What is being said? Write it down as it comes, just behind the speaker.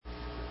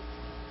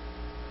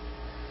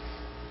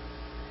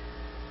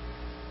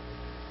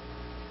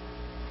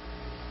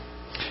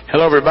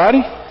Hello,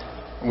 everybody.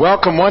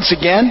 Welcome once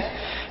again.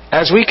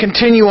 As we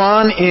continue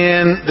on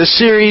in the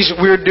series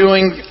we're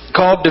doing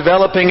called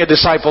Developing a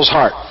Disciple's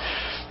Heart.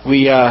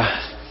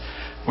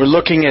 We're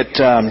looking at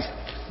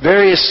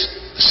various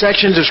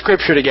sections of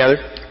Scripture together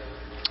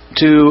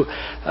to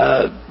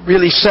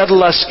really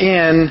settle us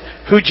in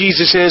who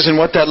Jesus is and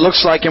what that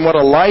looks like and what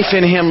a life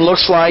in Him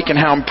looks like and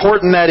how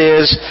important that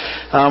is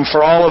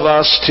for all of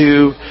us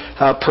to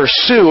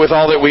pursue with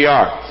all that we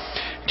are.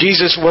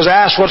 Jesus was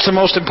asked, what's the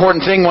most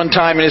important thing one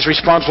time, and His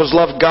response was,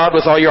 love God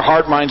with all your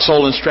heart, mind,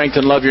 soul, and strength,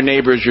 and love your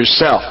neighbor as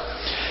yourself.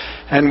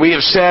 And we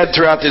have said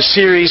throughout this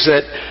series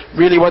that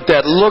really what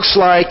that looks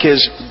like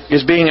is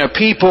being a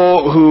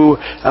people who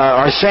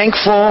are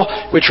thankful,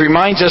 which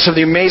reminds us of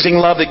the amazing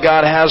love that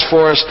God has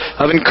for us,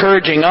 of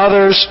encouraging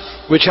others,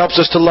 which helps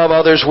us to love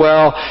others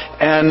well,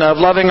 and of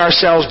loving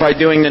ourselves by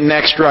doing the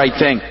next right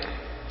thing.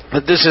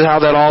 But this is how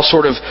that all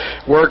sort of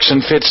works and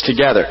fits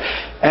together.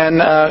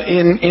 And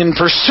in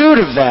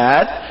pursuit of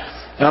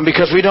that,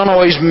 because we don't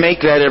always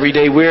make that every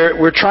day,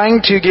 we're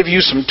trying to give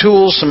you some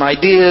tools, some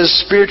ideas,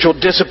 spiritual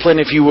discipline,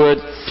 if you would,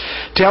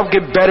 to help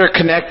get better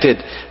connected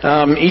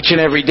each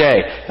and every day.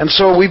 And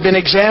so we've been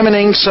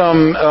examining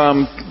some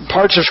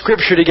parts of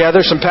Scripture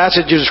together, some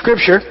passages of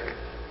Scripture,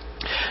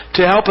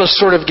 to help us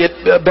sort of get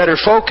better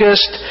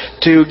focused,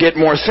 to get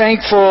more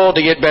thankful,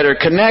 to get better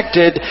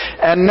connected.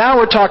 And now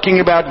we're talking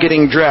about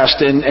getting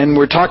dressed, and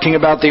we're talking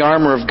about the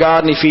armor of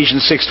God in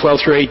Ephesians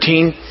 6:12 through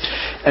 18,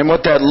 and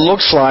what that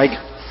looks like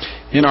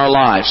in our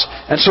lives.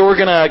 And so we're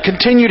going to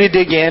continue to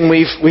dig in.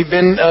 We've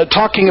been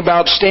talking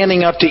about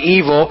standing up to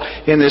evil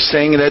in this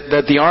thing,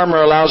 that the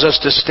armor allows us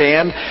to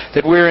stand,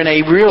 that we're in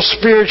a real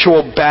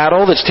spiritual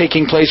battle that's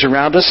taking place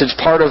around us. It's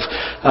part of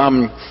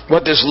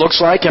what this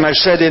looks like. And I've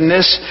said in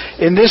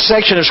this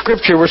section of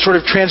Scripture, we're sort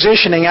of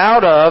transitioning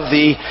out of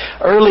the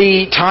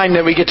early time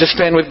that we get to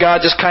spend with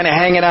God, just kind of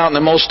hanging out in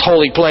the most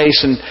holy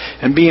place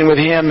and being with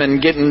Him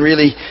and getting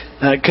really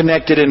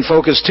connected and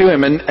focused to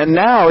Him. And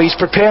now He's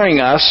preparing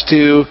us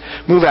to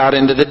move out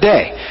into the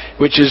day,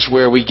 which is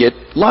where we get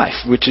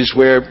life, which is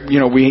where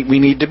we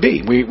need to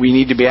be. We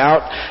need to be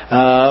out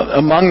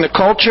among the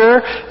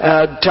culture,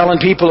 telling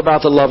people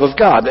about the love of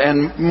God,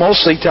 and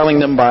mostly telling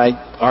them by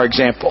our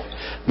example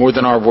more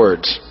than our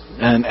words.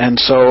 And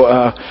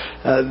so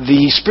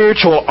the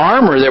spiritual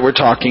armor that we're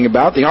talking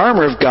about, the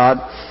armor of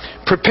God,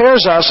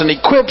 prepares us and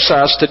equips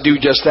us to do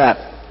just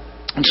that.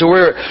 And so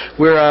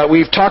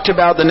we've talked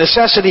about the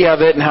necessity of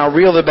it and how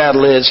real the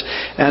battle is.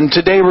 And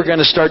today we're going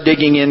to start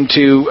digging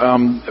into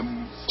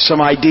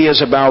some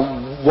ideas about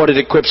what it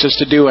equips us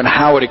to do and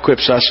how it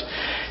equips us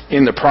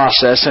in the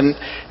process. And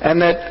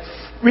that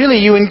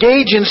really you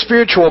engage in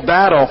spiritual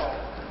battle.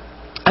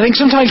 I think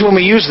sometimes when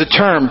we use the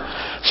term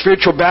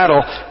spiritual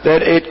battle,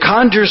 that it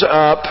conjures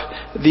up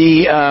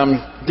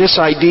this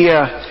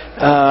idea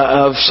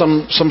of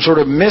some sort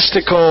of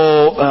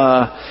mystical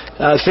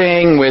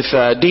thing with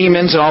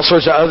demons and all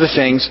sorts of other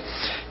things.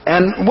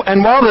 And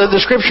while the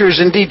Scripture is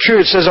indeed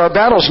true, it says our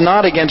battle's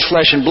not against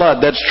flesh and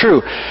blood. That's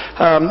true.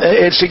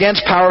 It's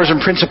against powers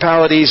and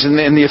principalities and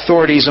the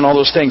authorities and all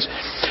those things.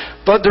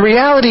 But the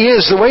reality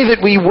is, the way that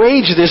we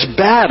wage this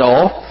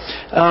battle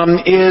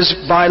is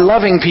by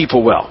loving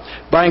people well,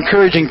 by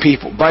encouraging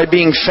people, by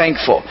being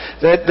thankful.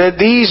 That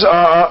these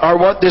are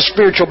what this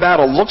spiritual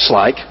battle looks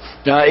like.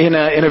 In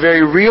a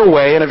very real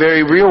way, in a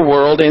very real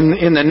world.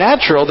 In the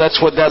natural,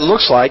 that's what that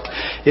looks like,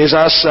 is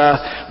us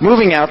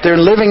moving out there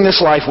and living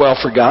this life well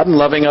for God and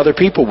loving other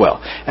people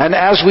well. And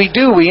as we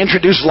do, we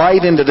introduce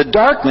light into the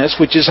darkness,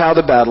 which is how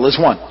the battle is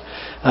won.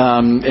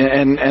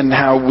 And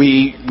how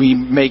we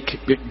make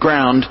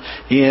ground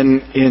in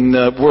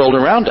the world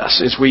around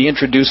us, is we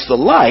introduce the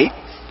light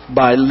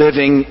by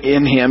living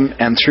in Him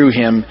and through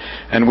Him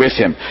and with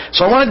Him.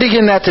 So I want to dig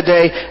in that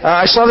today.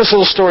 I saw this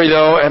little story,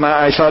 though, and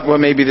I thought, well,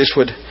 maybe this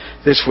would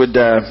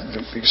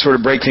sort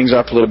of break things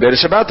up a little bit.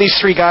 It's about these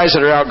three guys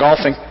that are out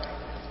golfing.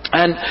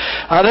 And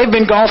they've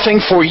been golfing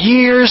for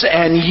years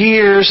and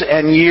years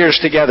and years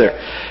together.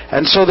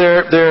 And so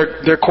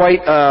they're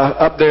quite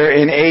up there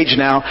in age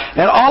now.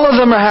 And all of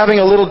them are having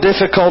a little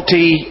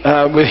difficulty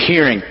with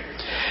hearing.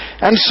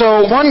 And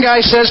so one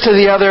guy says to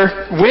the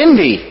other,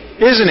 windy,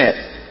 isn't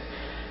it?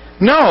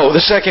 No, the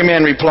second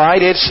man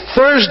replied, it's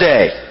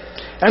Thursday.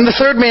 And the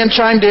third man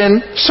chimed in,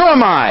 so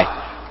am I.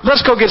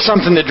 Let's go get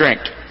something to drink.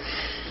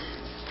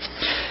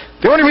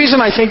 The only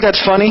reason I think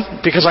that's funny,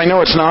 because I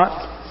know it's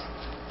not,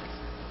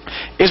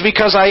 is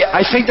because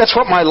I think that's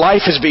what my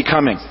life is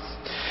becoming.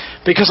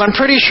 Because I'm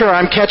pretty sure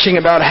I'm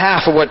catching about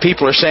half of what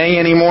people are saying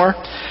anymore.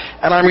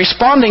 And I'm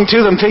responding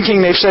to them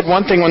thinking they've said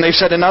one thing when they've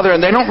said another,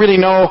 and they don't really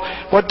know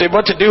what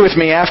to do with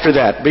me after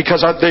that.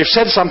 Because they've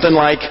said something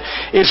like,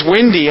 it's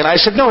windy, and I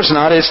said, no it's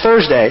not, it's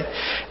Thursday.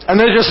 And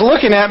they're just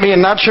looking at me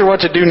and not sure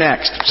what to do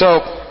next. So,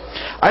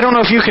 I don't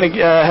know if you can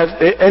have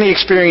any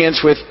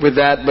experience with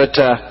that, but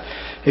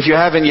if you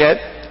haven't yet,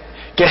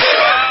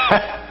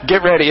 get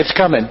ready, it's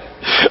coming.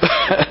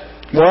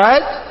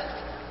 What?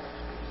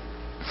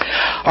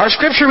 Our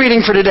scripture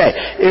reading for today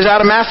is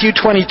out of Matthew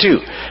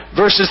 22,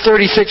 verses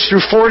 36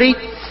 through 40.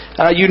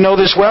 You know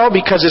this well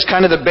because it's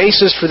kind of the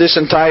basis for this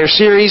entire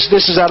series.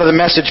 This is out of the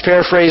Message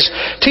paraphrase.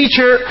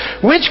 Teacher,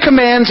 which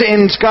commands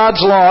in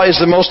God's law is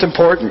the most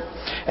important?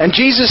 And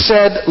Jesus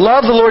said,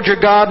 love the Lord your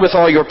God with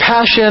all your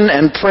passion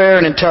and prayer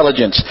and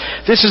intelligence.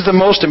 This is the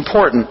most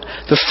important,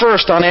 the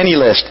first on any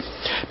list.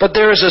 But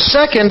there is a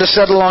second to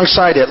set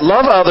alongside it.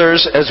 Love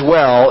others as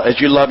well as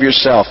you love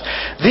yourself.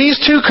 These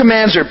two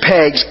commands are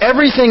pegs.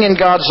 Everything in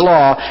God's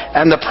law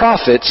and the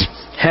prophets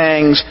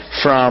hangs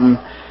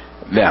from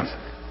them.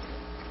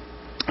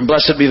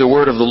 Blessed be the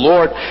word of the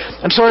Lord.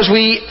 And so as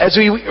we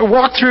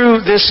walk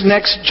through this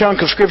next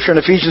chunk of Scripture in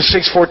Ephesians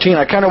 6:14,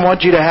 I kind of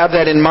want you to have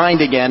that in mind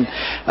again,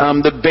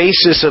 the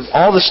basis of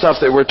all the stuff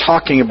that we're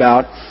talking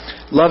about,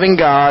 loving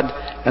God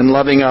and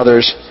loving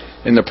others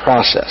in the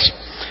process.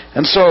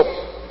 And so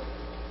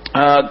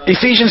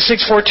Ephesians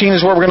 6:14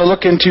 is what we're going to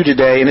look into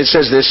today, and it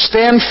says this: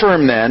 Stand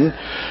firm then,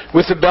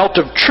 with the belt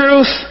of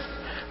truth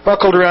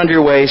buckled around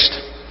your waist,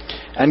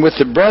 and with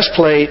the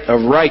breastplate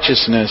of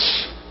righteousness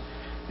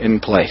in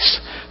place.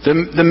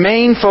 The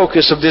main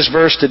focus of this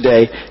verse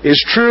today is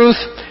truth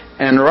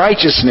and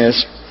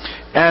righteousness.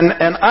 And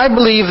I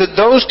believe that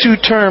those two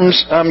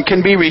terms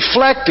can be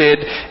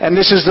reflected, and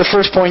this is the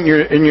first point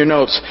in your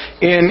notes,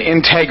 in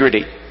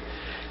integrity.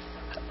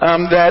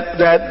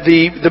 That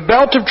the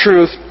belt of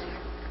truth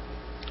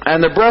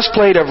and the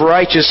breastplate of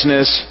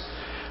righteousness,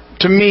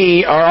 to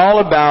me, are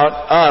all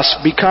about us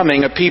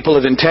becoming a people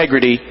of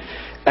integrity.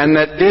 And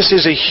that this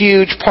is a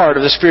huge part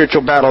of the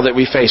spiritual battle that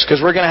we face. Because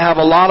we're going to have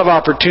a lot of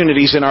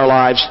opportunities in our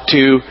lives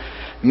to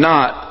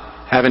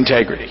not have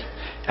integrity.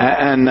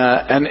 And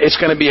it's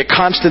going to be a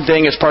constant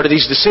thing. It's part of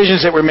these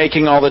decisions that we're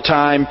making all the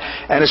time.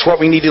 And it's what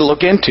we need to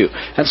look into.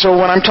 And so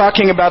when I'm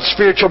talking about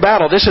spiritual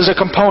battle, this is a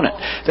component.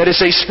 That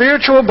it's a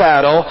spiritual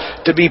battle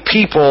to be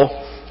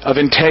people of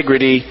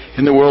integrity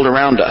in the world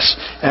around us.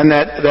 And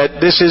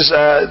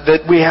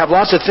that we have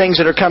lots of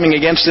things that are coming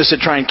against us that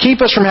try and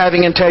keep us from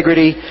having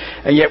integrity,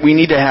 and yet we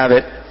need to have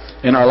it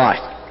in our life.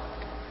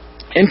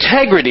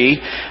 Integrity,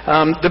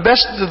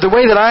 the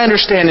way that I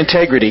understand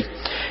integrity,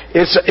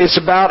 it's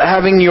about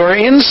having your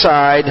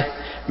inside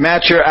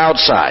match your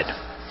outside.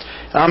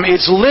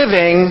 It's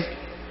living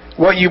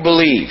what you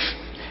believe.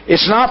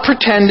 It's not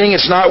pretending.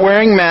 It's not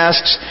wearing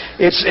masks.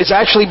 It's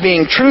actually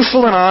being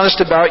truthful and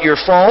honest about your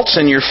faults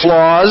and your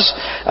flaws.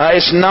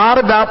 It's not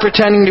about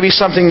pretending to be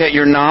something that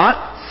you're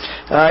not.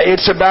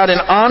 It's about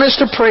an honest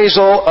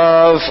appraisal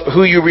of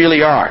who you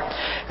really are.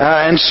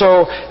 And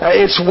so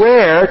it's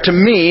where, to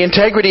me,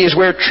 integrity is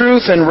where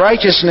truth and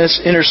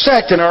righteousness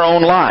intersect in our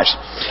own lives.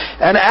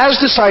 And as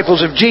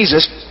disciples of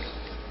Jesus,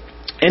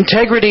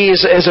 integrity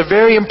is a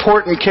very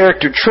important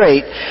character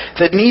trait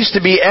that needs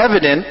to be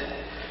evident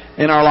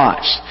in our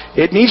lives.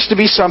 It needs to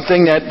be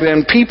something that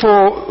when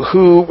people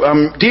who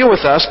deal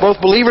with us, both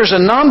believers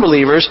and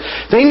non-believers,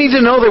 they need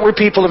to know that we're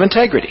people of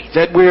integrity,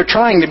 that we're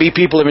trying to be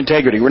people of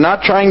integrity. We're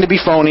not trying to be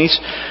phonies.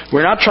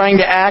 We're not trying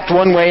to act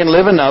one way and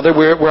live another.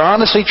 We're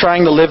honestly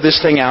trying to live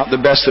this thing out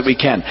the best that we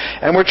can.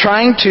 And we're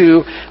trying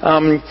to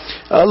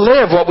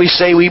live what we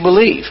say we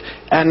believe.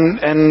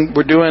 And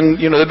we're doing,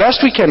 the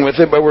best we can with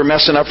it, but we're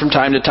messing up from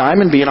time to time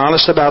and being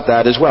honest about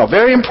that as well.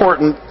 Very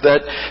important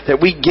that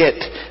we get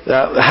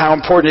how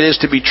important it is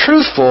to be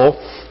truthful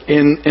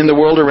in the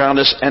world around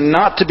us and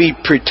not to be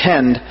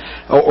pretend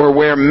or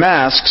wear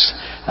masks,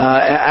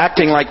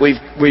 acting like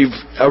we've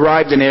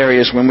arrived in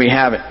areas when we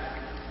haven't.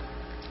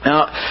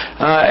 Now,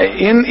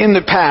 in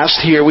the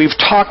past here, we've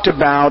talked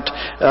about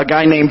a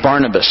guy named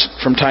Barnabas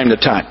from time to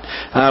time.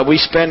 We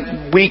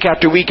spent week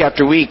after week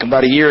after week,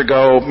 about a year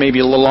ago, maybe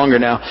a little longer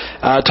now,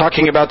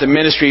 talking about the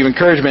ministry of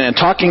encouragement and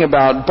talking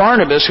about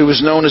Barnabas, who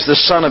was known as the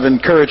son of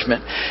encouragement.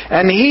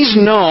 And he's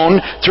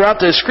known throughout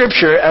the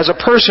Scripture as a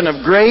person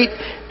of great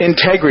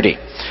integrity.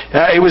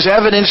 It was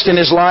evidenced in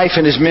his life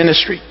and his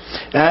ministry.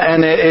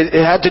 And it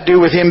had to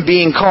do with him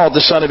being called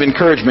the son of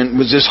encouragement. It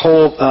was this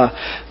whole,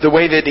 the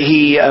way that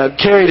he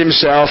carried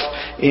himself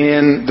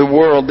in the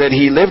world that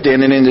he lived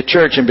in and in the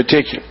church in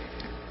particular.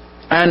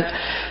 And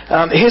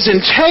his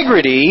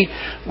integrity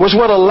was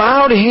what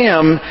allowed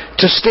him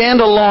to stand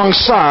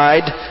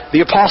alongside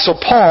the Apostle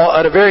Paul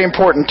at a very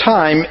important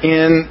time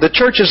in the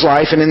church's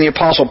life and in the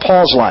Apostle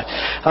Paul's life.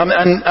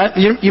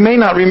 You may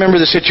not remember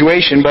the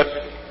situation, but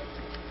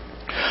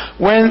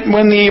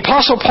when the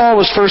Apostle Paul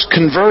was first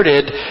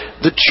converted,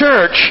 the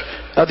church,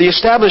 the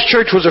established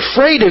church, was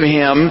afraid of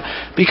him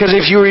because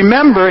if you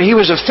remember, he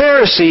was a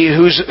Pharisee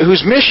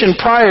whose mission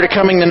prior to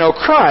coming to know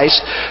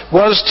Christ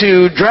was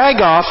to drag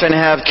off and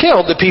have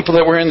killed the people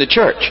that were in the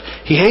church.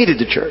 He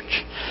hated the church,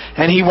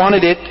 and he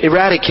wanted it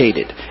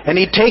eradicated. And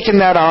he'd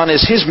taken that on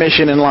as his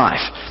mission in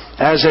life.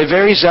 As a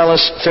very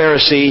zealous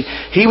Pharisee,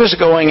 he was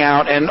going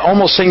out and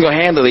almost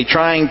single-handedly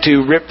trying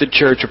to rip the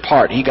church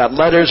apart. He got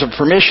letters of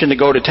permission to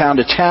go to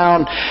town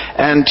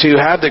and to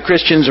have the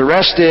Christians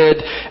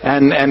arrested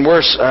and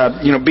worse,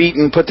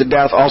 beaten, put to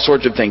death, all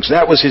sorts of things.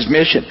 That was his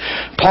mission.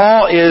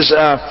 Paul is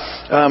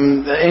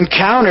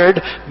encountered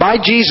by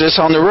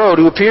Jesus on the road,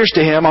 who appears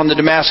to him on the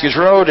Damascus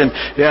road, and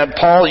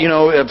Paul,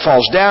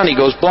 falls down. He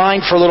goes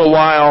blind for a little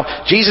while.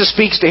 Jesus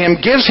speaks to him,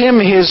 gives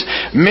him his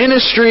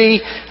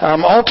ministry,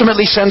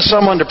 ultimately sends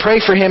someone to pray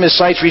for him. His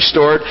sight's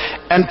restored,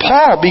 and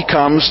Paul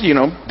becomes,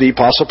 the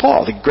Apostle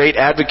Paul, the great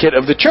advocate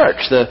of the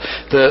church, the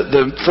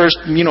first,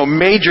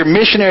 major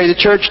missionary of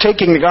the church,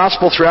 taking the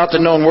gospel throughout the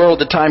known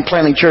world at the time,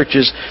 planting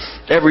churches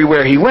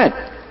everywhere he went.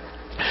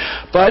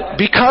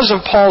 But because of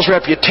Paul's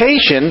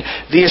reputation,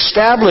 the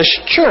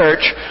established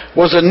church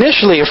was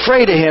initially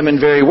afraid of him and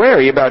very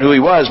wary about who he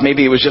was.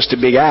 Maybe it was just a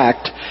big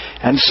act,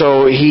 and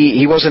so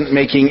he wasn't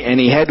making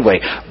any headway.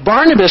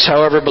 Barnabas,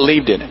 however,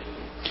 believed in him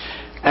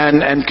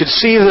and could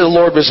see that the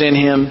Lord was in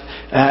him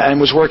and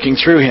was working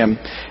through him.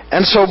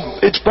 And so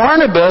it's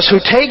Barnabas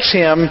who takes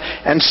him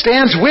and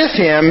stands with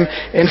him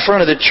in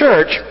front of the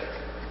church.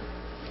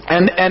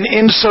 And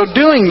in so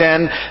doing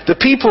then, the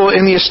people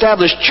in the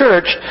established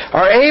church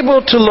are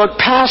able to look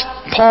past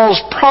Paul's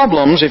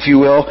problems, if you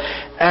will,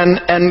 and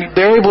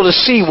they're able to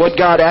see what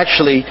God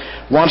actually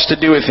wants to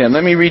do with him.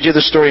 Let me read you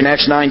the story in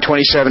Acts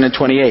 9:27 and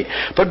 28.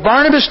 But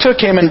Barnabas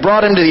took him and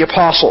brought him to the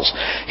apostles.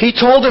 He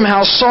told them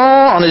how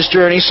Saul on his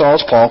journey,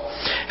 Saul's Paul,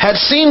 had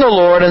seen the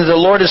Lord and the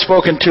Lord had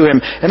spoken to him,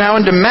 and how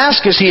in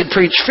Damascus he had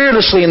preached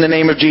fearlessly in the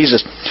name of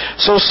Jesus.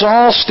 So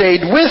Saul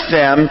stayed with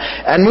them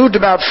and moved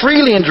about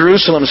freely in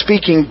Jerusalem,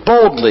 speaking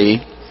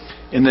boldly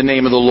in the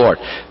name of the Lord.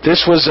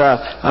 This was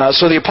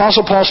so the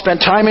Apostle Paul spent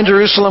time in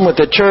Jerusalem with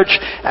the church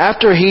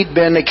after he'd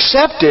been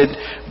accepted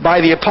by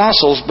the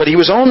apostles, but he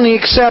was only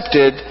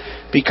accepted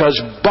because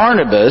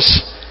Barnabas,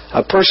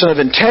 a person of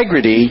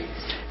integrity,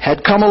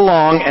 had come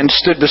along and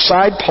stood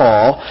beside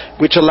Paul,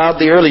 which allowed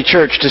the early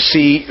church to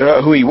see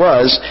who he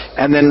was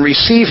and then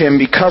receive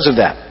him because of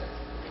that.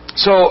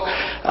 So,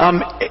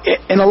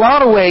 in a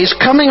lot of ways,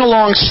 coming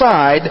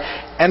alongside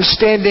and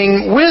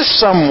standing with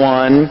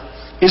someone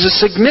is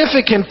a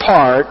significant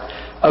part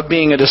of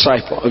being a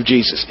disciple of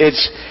Jesus.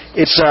 It's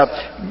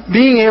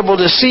being able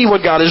to see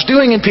what God is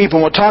doing in people.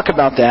 We'll talk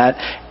about that,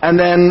 and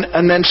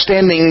then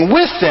standing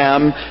with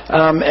them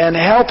and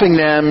helping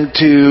them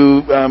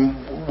to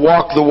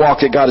walk the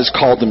walk that God has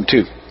called them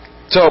to.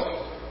 So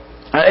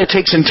it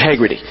takes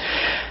integrity.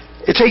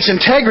 It takes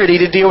integrity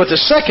to deal with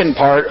the second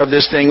part of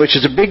this thing, which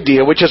is a big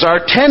deal, which is our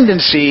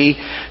tendency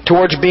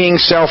towards being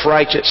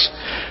self-righteous.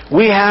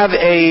 We have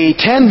a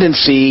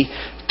tendency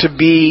to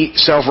be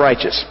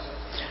self-righteous.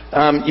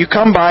 You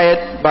come by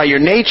it by your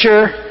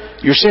nature,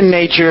 your sin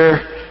nature,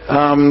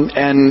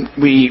 and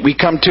we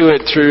come to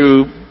it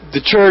through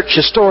the church.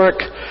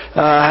 Historic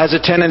has a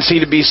tendency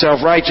to be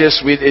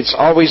self-righteous. It's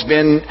always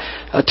been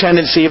a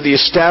tendency of the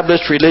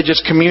established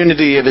religious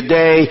community of the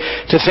day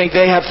to think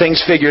they have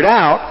things figured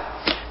out,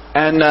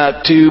 and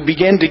to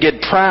begin to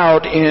get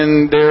proud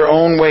in their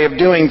own way of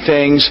doing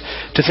things,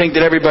 to think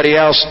that everybody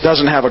else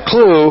doesn't have a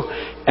clue,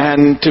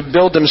 and to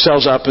build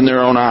themselves up in their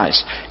own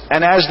eyes.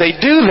 And as they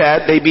do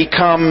that, they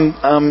become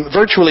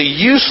virtually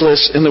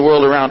useless in the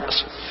world around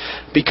us,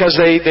 because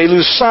they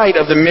lose sight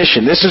of the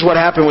mission. This is what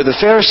happened with the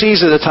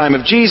Pharisees at the time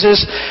of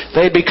Jesus.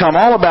 They become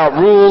all about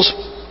rules,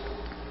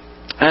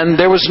 and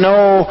there was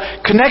no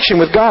connection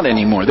with God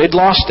anymore. They'd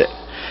lost it.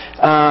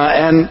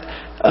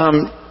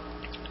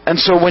 And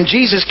so when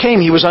Jesus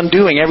came, He was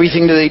undoing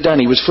everything that they'd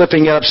done. He was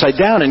flipping it upside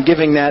down and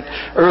giving that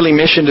early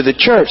mission to the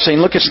church, saying,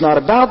 look, it's not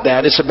about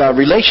that. It's about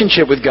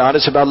relationship with God.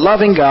 It's about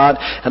loving God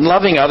and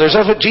loving others.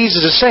 That's what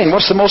Jesus is saying.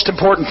 What's the most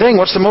important thing?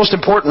 What's the most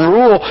important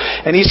rule?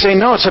 And He's saying,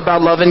 no, it's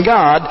about loving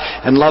God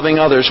and loving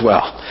others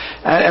well.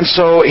 And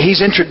so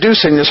He's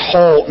introducing this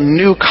whole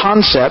new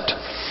concept.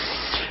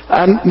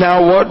 And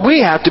now what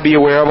we have to be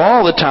aware of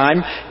all the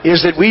time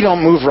is that we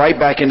don't move right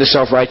back into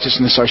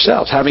self-righteousness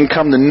ourselves. Having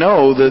come to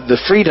know the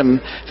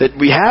freedom that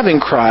we have in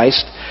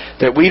Christ,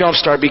 that we don't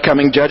start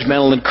becoming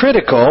judgmental and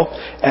critical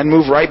and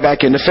move right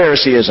back into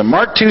Phariseeism.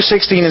 Mark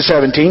 2:16 and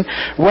 17.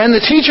 When the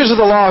teachers of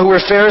the law who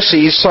were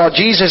Pharisees saw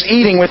Jesus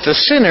eating with the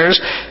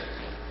sinners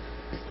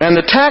and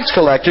the tax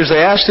collectors, they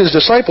asked His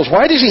disciples,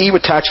 why does He eat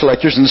with tax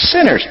collectors and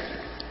sinners?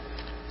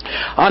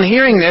 On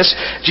hearing this,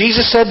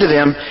 Jesus said to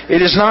them,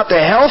 it is not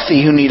the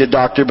healthy who need a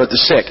doctor, but the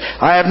sick.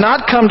 I have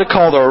not come to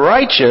call the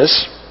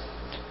righteous,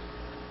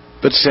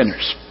 but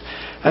sinners.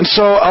 And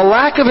so a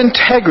lack of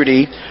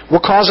integrity will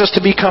cause us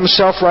to become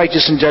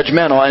self-righteous and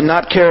judgmental and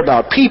not care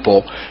about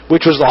people,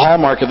 which was the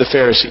hallmark of the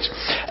Pharisees.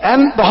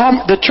 And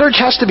the church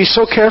has to be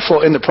so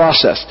careful in the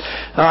process.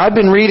 I've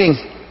been reading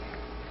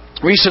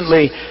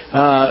recently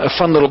a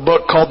fun little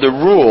book called The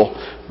Rule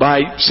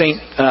by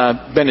Saint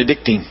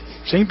Benedict.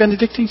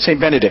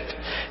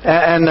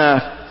 And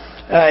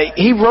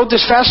he wrote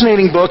this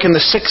fascinating book in the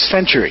 6th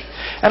century.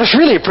 And it's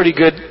really a pretty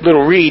good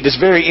little read. It's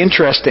very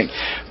interesting.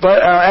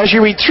 But as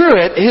you read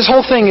through it, his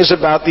whole thing is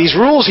about these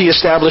rules he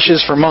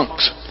establishes for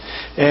monks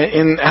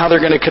in how they're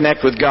going to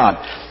connect with God.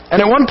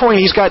 And at one point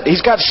he's got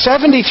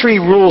 73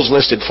 rules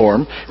listed for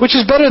him, which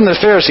is better than the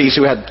Pharisees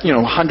who had,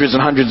 hundreds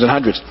and hundreds and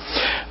hundreds.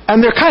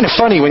 And they're kind of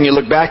funny when you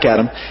look back at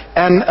them.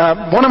 And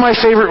one of my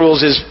favorite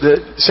rules is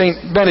that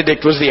Saint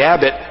Benedict was the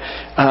abbot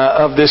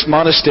of this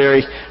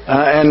monastery,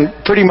 and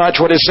pretty much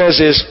what it says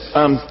is,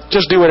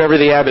 just do whatever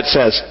the abbot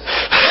says.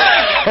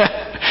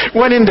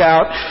 When in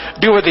doubt,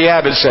 do what the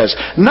abbot says.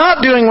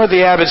 Not doing what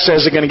the abbot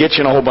says is going to get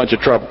you in a whole bunch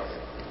of trouble.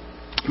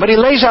 But he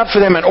lays out for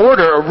them an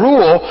order, a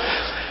rule.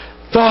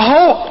 The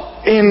hope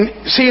and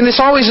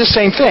it's always the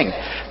same thing.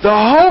 The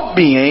hope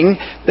being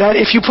that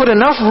if you put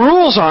enough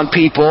rules on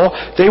people,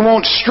 they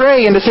won't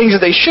stray into things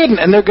that they shouldn't,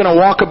 and they're going to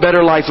walk a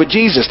better life with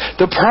Jesus.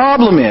 The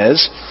problem is,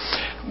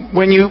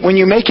 when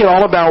you make it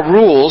all about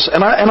rules,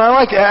 and I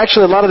like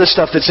actually a lot of the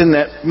stuff that's in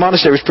that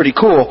monastery is pretty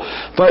cool,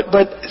 but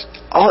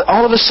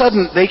all of a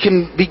sudden they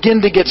can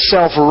begin to get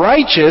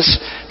self-righteous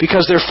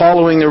because they're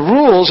following the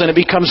rules, and it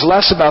becomes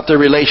less about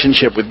their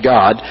relationship with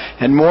God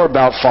and more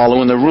about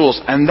following the rules.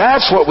 And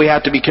that's what we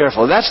have to be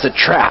careful. That's the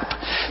trap.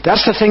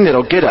 That's the thing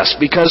that'll get us,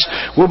 because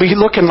we'll be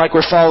looking like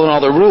we're following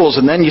all the rules,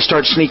 and then you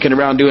start sneaking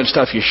around doing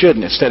stuff you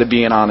shouldn't instead of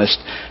being honest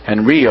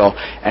and real,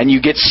 and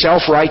you get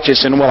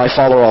self-righteous in, well, I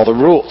follow all the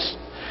rules.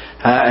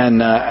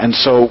 And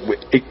so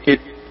it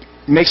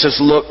makes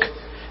us look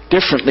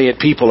differently at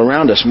people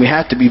around us, and we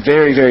have to be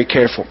very, very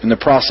careful in the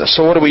process.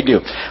 So what do?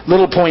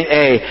 Little point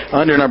A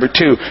under number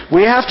 2.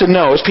 We have to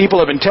know, as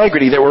people of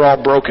integrity, that we're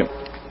all broken.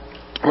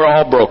 We're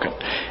all broken.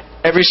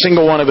 Every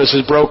single one of us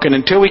is broken.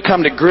 Until we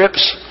come to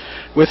grips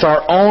with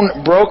our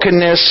own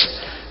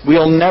brokenness,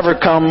 we'll never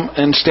come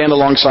and stand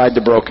alongside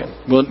the broken.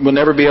 We'll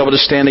never be able to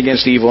stand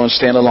against evil and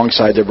stand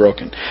alongside the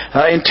broken.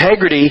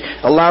 Integrity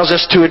allows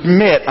us to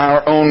admit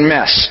our own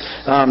mess.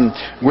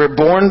 We're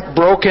born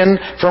broken.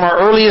 From our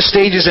earliest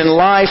stages in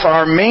life,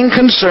 our main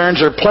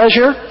concerns are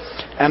pleasure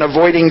and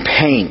avoiding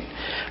pain.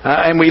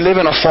 And we live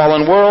in a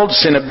fallen world,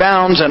 sin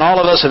abounds, and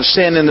all of us have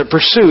sinned in the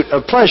pursuit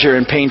of pleasure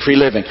and pain-free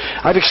living.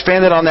 I've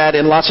expanded on that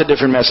in lots of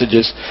different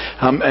messages,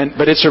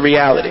 but it's a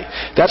reality.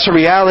 That's a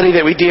reality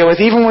that we deal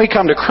with. Even when we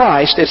come to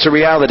Christ, it's a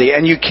reality.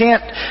 And you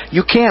can't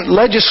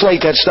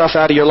legislate that stuff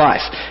out of your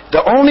life.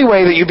 The only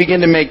way that you begin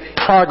to make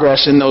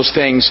progress in those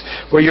things,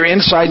 where your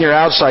inside and your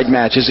outside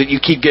match, is that you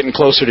keep getting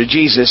closer to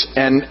Jesus,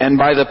 and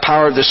by the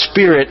power of the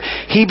Spirit,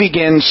 He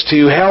begins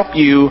to help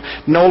you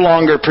no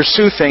longer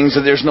pursue things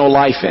that there's no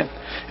life in.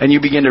 And you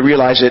begin to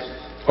realize it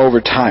over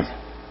time.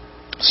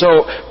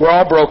 So, we're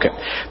all broken.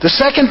 The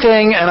second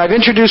thing, and I've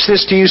introduced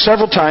this to you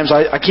several times,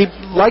 I keep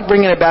like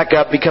bringing it back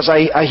up because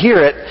I hear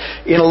it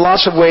in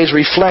lots of ways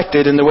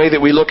reflected in the way that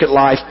we look at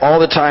life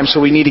all the time, so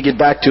we need to get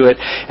back to it.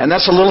 And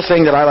that's a little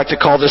thing that I like to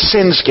call the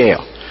sin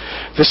scale.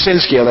 The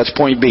sin scale, that's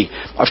point B.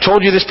 I've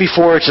told you this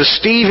before, it's a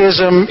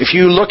Steve-ism. If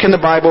you look in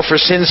the Bible for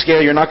sin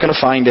scale, you're not going to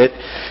find it.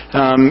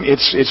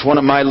 It's one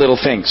of my little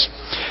things.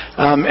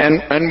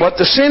 And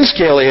what the sin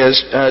scale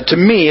is, to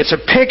me, it's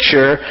a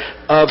picture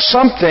of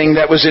something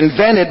that was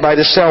invented by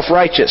the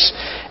self-righteous.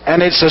 And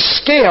it's a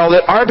scale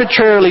that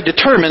arbitrarily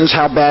determines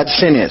how bad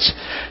sin is.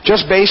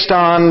 Just based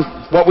on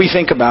what we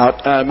think about.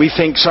 We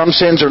think some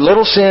sins are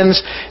little sins,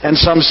 and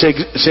some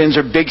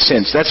sins are big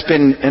sins.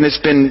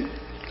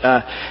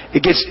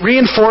 It gets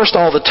reinforced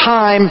all the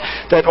time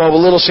that, the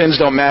little sins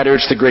don't matter,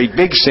 it's the great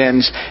big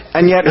sins.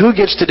 And yet, who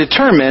gets to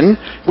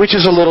determine which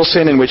is a little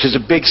sin and which is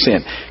a big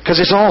sin? Because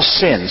it's all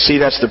sin. See,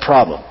 that's the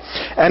problem.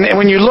 And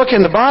when you look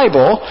in the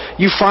Bible,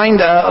 you find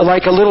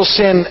like a little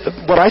sin,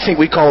 what I think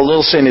we call a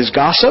little sin is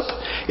gossip,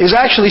 is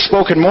actually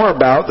spoken more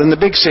about than the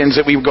big sins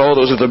that we go,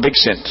 those are the big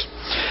sins.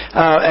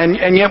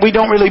 And yet we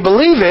don't really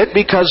believe it,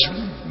 because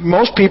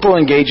most people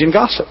engage in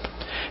gossip.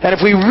 And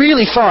if we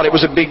really thought it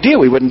was a big deal,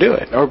 we wouldn't do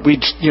it. Or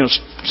we'd,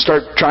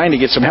 start trying to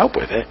get some help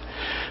with it.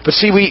 But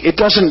see, it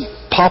doesn't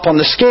pop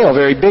on the scale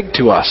very big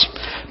to us.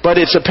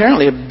 But it's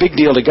apparently a big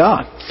deal to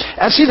God.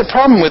 And see, the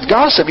problem with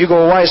gossip, you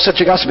go, why is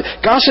such a gossip?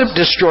 Gossip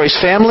destroys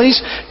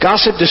families.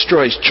 Gossip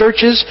destroys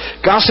churches.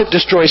 Gossip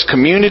destroys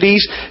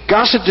communities.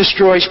 Gossip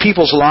destroys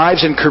people's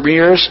lives and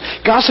careers.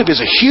 Gossip is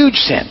a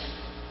huge sin.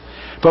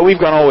 But we've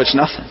gone, it's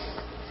nothing.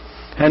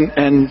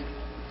 And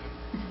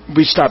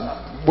we stop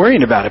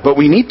worrying about it, but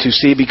we need to,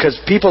 see, because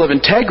people of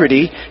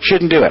integrity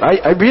shouldn't do it.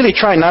 I really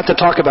try not to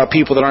talk about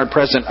people that aren't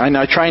present. I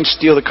try and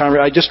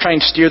I just try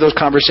and steer those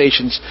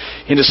conversations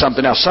into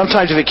something else.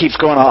 Sometimes if it keeps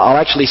going, I'll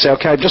actually say,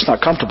 okay, I'm just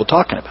not comfortable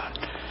talking about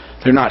it.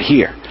 They're not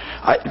here.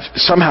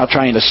 Somehow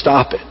trying to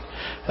stop it.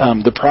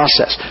 The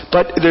process.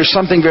 But there's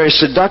something very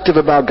seductive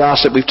about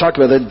gossip. We've talked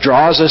about that.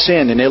 Draws us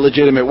in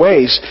illegitimate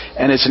ways,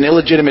 and it's an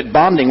illegitimate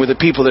bonding with the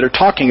people that are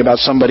talking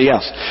about somebody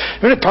else.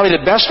 Probably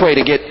the best way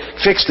to get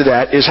fixed to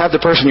that is have the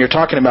person you're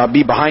talking about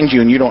be behind you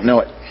and you don't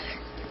know it.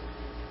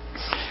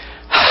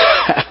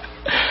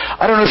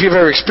 I don't know if you've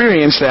ever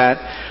experienced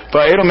that,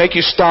 but it'll make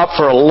you stop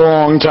for a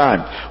long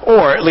time.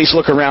 Or at least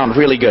look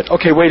around really good.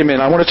 Okay, wait a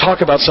minute. I want to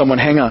talk about someone.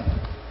 Hang on.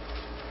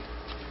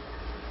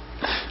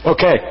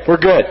 Okay, we're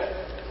good.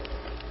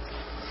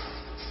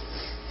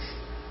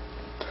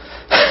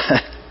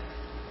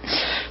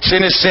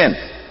 Sin is sin.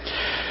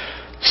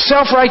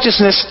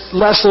 Self-righteousness,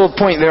 last little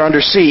point there under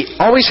C,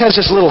 always has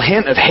this little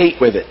hint of hate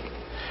with it.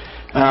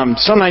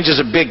 Sometimes there's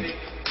a big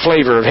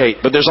flavor of hate,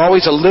 but there's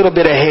always a little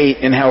bit of hate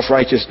in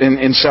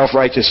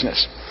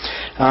self-righteousness.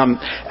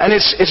 And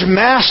it's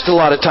masked a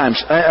lot of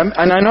times. And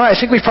I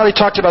think we've probably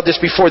talked about this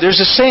before. There's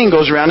a saying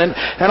goes around, and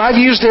I've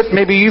used it,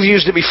 maybe you've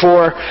used it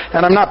before,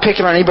 and I'm not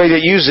picking on anybody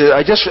that uses it.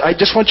 I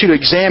just want you to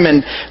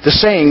examine the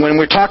saying when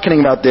we're talking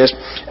about this.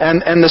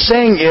 And the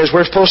saying is,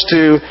 we're supposed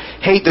to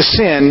hate the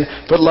sin,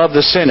 but love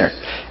the sinner.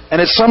 And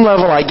at some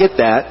level I get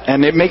that,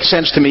 and it makes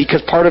sense to me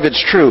because part of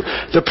it's true.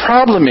 The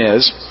problem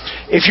is,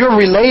 if you're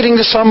relating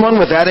to someone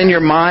with that in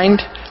your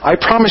mind, I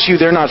promise you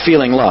they're not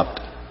feeling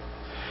loved.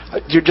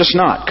 You're just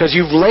not, because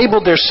you've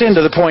labeled their sin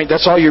to the point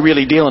that's all you're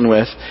really dealing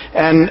with,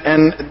 and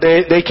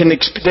they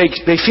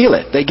feel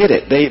it, they get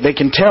it, they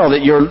can tell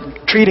that you're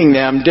treating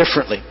them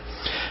differently,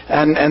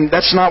 and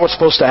that's not what's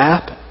supposed to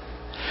happen.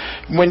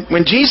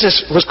 When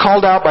Jesus was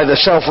called out by the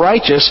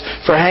self-righteous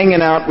for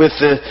hanging out with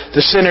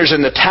the sinners and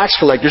the tax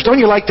collectors,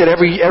 don't you like that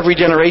every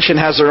generation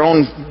has their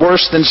own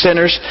worse than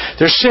sinners?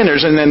 There's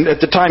sinners, and then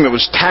at the time it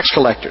was tax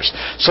collectors.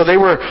 So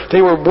they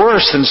were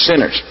worse than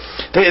sinners.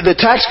 The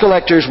tax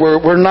collectors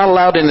were not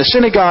allowed in the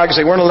synagogues.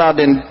 They weren't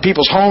allowed in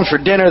people's homes for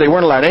dinner. They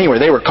weren't allowed anywhere.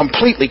 They were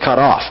completely cut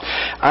off.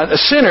 The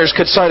sinners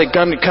could kind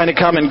of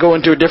come and go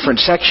into a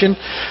different section,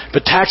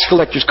 but tax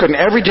collectors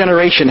couldn't. Every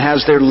generation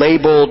has their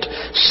labeled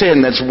sin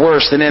that's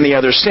worse than any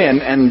other sin,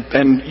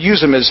 and use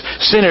them as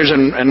sinners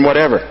and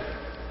whatever.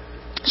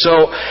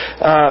 So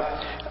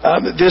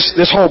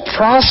this whole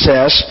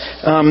process,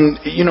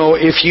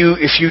 if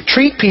you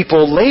treat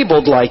people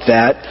labeled like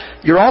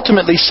that, you're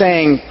ultimately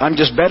saying, I'm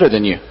just better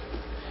than you.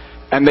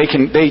 And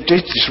they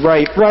just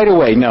right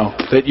away know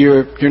that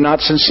you're not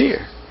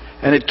sincere.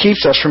 And it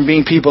keeps us from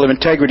being people of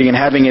integrity and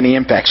having any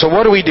impact. So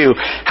what do we do?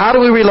 How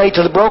do we relate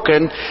to the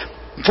broken?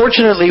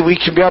 Fortunately, we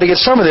should be able to get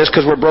some of this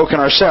because we're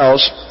broken ourselves,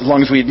 as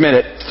long as we admit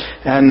it.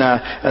 And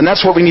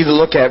that's what we need to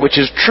look at,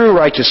 which is true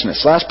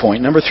righteousness. Last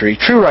point, number 3,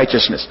 true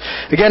righteousness.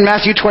 Again,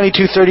 Matthew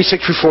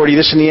 22:36-40,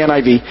 this in the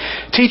NIV.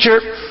 Teacher,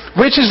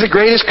 which is the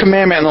greatest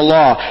commandment in the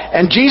law?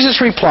 And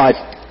Jesus replied,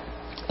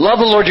 love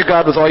the Lord your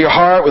God with all your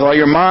heart, with all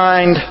your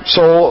mind,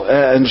 soul,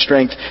 and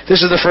strength.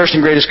 This is the first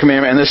and greatest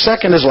commandment. And the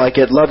second is like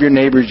it, love your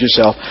neighbor as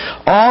yourself.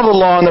 All the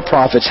law and the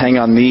prophets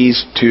hang on these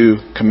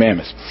 2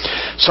 commandments.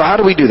 So how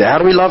do we do that? How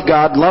do we love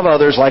God, love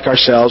others like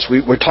ourselves?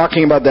 We're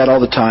talking about that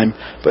all the time,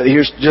 but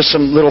here's just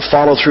some little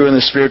follow-through in the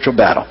spiritual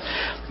battle.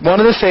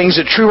 One of the things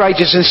that true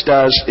righteousness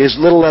does is,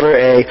 little letter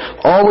A,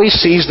 always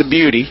sees the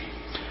beauty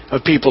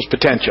of people's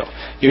potential.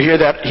 You hear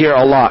that here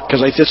a lot,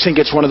 because I just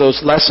think it's one of those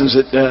lessons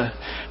that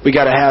we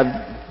got to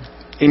have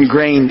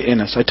ingrained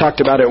in us. I talked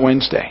about it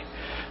Wednesday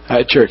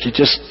at church.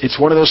 It's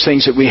one of those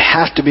things that we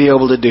have to be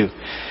able to do.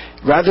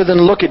 Rather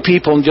than look at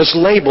people and just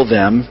label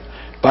them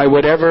by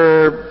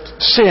whatever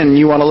sin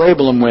you want to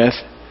label them with,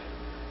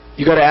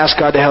 you got to ask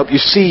God to help you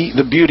see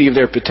the beauty of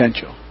their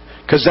potential.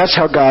 Because that's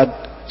how God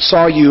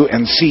saw you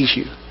and sees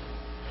you.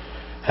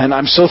 And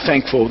I'm so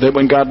thankful that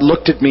when God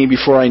looked at me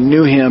before I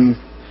knew Him,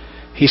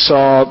 He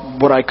saw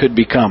what I could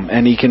become.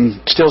 And He can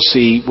still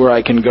see where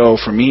I can go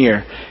from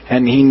here.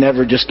 And He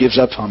never just gives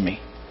up on me.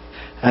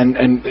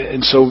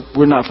 And so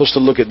we're not supposed to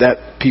look at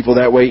people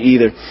that way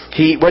either.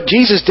 What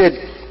Jesus did.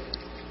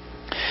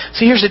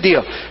 See, here's the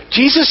deal.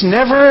 Jesus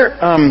never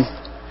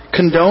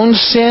condones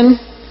sin,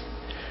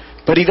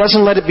 but He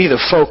doesn't let it be the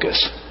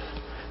focus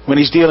when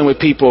He's dealing with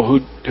people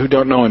who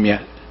don't know Him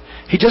yet.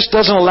 He just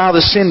doesn't allow the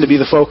sin to be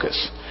the focus.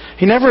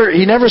 He never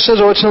says,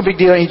 oh, it's no big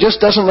deal. He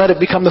just doesn't let it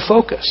become the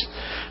focus.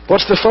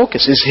 What's the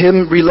focus? Is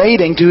Him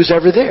relating to who's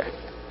ever there.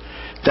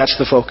 That's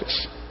the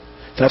focus.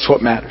 That's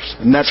what matters.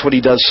 And that's what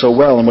He does so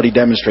well and what He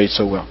demonstrates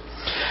so well.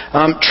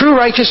 True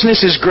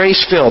righteousness is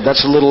grace-filled.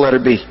 That's a little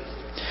letter B.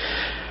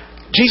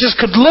 Jesus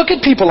could look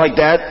at people like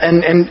that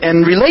and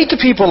relate to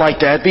people like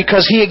that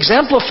because He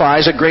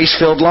exemplifies a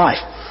grace-filled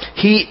life.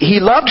 He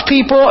loved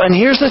people, and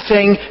here's the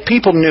thing,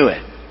 people knew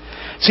it.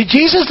 See,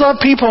 Jesus loved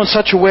people in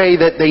such a way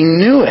that they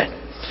knew it.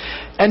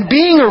 And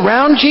being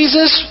around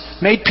Jesus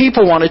made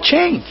people want to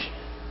change.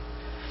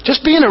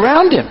 Just being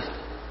around Him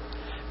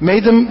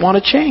made them want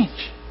to change.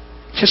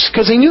 Just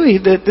because they knew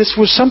that this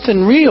was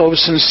something real, it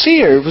was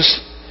sincere, it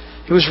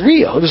was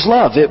real, it was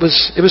love, it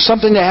was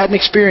something they hadn't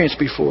experienced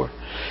before.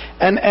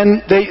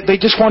 And they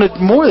just wanted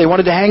more. They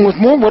wanted to hang with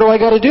more. What do I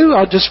got to do?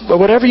 I'll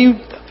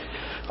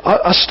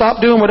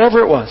stop doing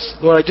whatever it was.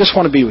 Lord, I just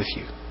want to be with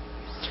you.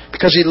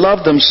 Because He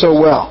loved them so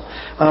well.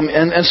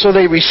 And so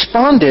they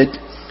responded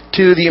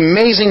to the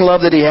amazing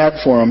love that He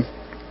had for them.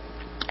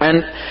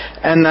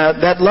 And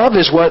that love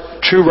is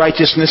what true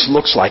righteousness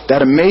looks like.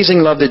 That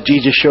amazing love that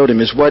Jesus showed him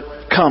is what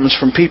comes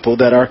from people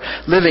that are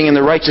living in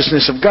the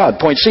righteousness of God.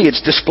 Point C,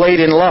 it's displayed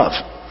in love.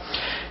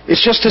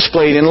 It's just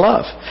displayed in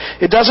love.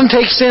 It doesn't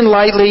take sin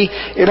lightly.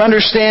 It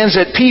understands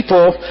that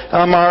people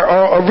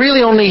are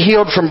really only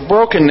healed from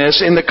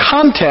brokenness in the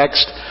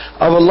context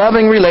of a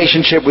loving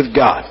relationship with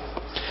God.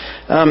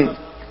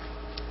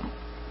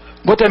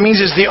 What that means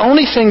is the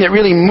only thing that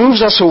really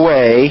moves us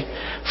away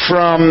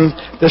from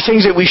the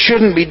things that we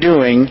shouldn't be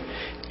doing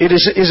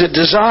is a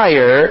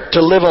desire to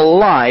live a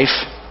life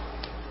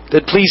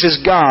that pleases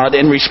God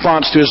in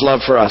response to His love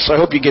for us. I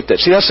hope you get that.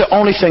 See, that's the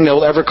only thing that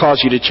will ever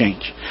cause you to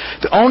change.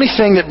 The only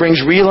thing that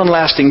brings real and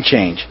lasting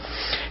change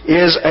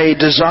is a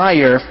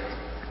desire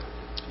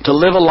to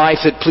live a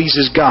life that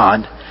pleases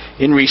God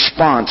in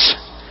response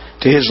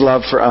to His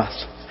love for us.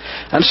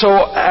 And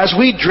so, as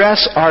we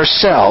dress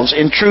ourselves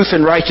in truth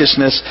and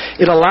righteousness,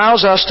 it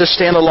allows us to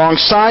stand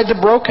alongside the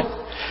broken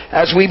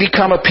as we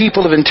become a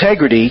people of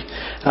integrity,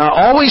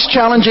 always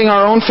challenging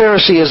our own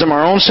Phariseeism,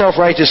 our own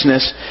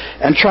self-righteousness,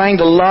 and trying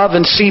to love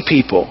and see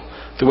people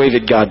the way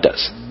that God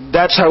does.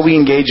 That's how we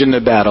engage in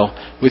the battle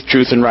with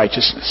truth and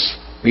righteousness.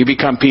 We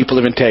become people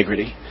of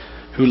integrity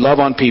who love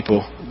on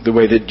people the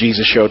way that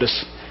Jesus showed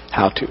us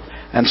how to.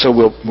 And so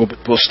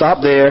we'll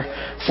stop there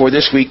for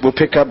this week. We'll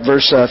pick up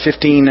verse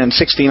 15 and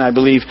 16, I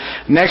believe,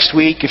 next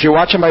week. If you're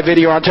watching my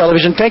video on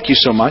television, thank you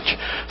so much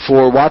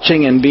for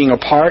watching and being a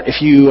part.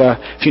 If you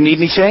need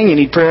anything, you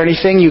need prayer or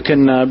anything, you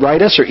can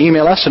write us or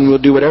email us, and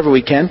we'll do whatever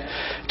we can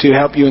to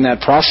help you in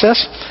that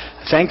process.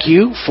 Thank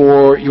you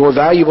for your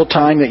valuable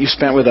time that you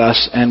spent with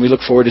us, and we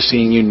look forward to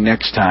seeing you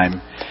next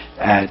time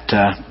at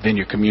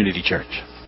Vineyard Community Church.